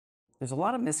There's a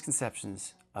lot of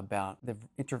misconceptions about the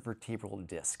intervertebral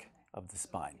disc of the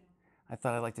spine. I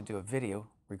thought I'd like to do a video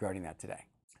regarding that today.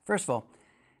 First of all,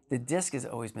 the disc has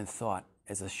always been thought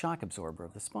as a shock absorber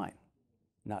of the spine.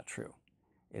 Not true.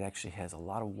 It actually has a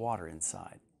lot of water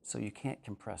inside, so you can't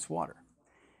compress water.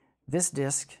 This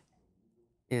disc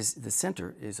the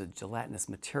center is a gelatinous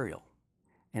material,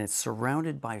 and it's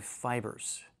surrounded by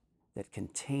fibers that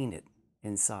contain it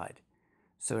inside.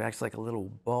 So it acts like a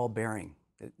little ball bearing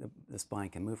that the spine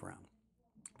can move around.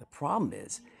 The problem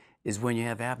is when you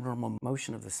have abnormal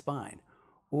motion of the spine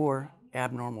or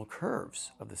abnormal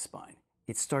curves of the spine,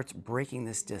 it starts breaking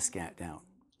this disc down.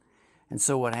 And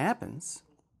so what happens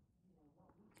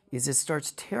is it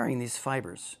starts tearing these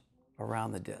fibers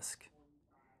around the disc.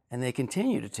 And they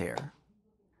continue to tear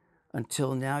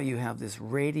until now you have this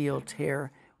radial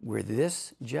tear where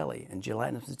this jelly and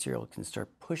gelatinous material can start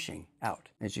pushing out.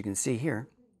 As you can see here,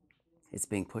 it's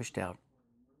being pushed out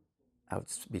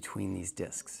between these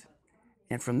discs.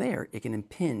 And from there, it can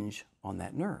impinge on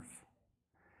that nerve.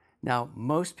 Now,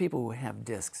 most people who have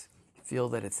discs feel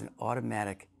that it's an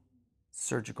automatic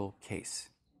surgical case.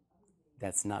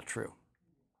 That's not true.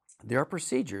 There are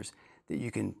procedures that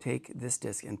you can take this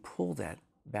disc and pull that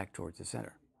back towards the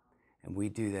center. And we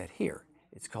do that here.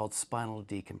 It's called spinal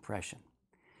decompression.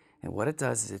 And what it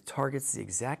does is it targets the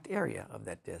exact area of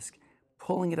that disc,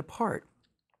 pulling it apart,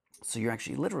 so you're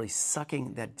actually literally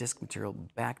sucking that disc material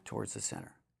back towards the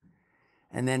center.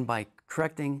 And then by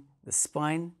correcting the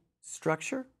spine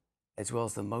structure, as well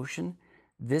as the motion,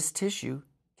 this tissue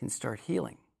can start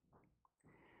healing.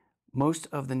 Most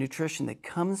of the nutrition that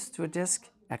comes to a disc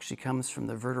actually comes from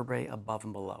the vertebrae above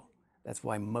and below. That's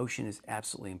why motion is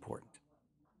absolutely important.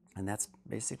 And that's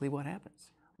basically what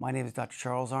happens. My name is Dr.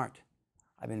 Charles Arndt.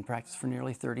 I've been in practice for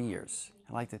nearly 30 years.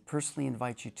 I'd like to personally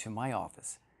invite you to my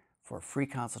office for a free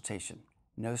consultation,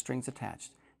 no strings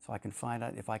attached, so I can find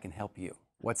out if I can help you.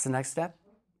 What's the next step?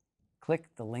 Click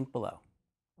the link below.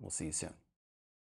 We'll see you soon.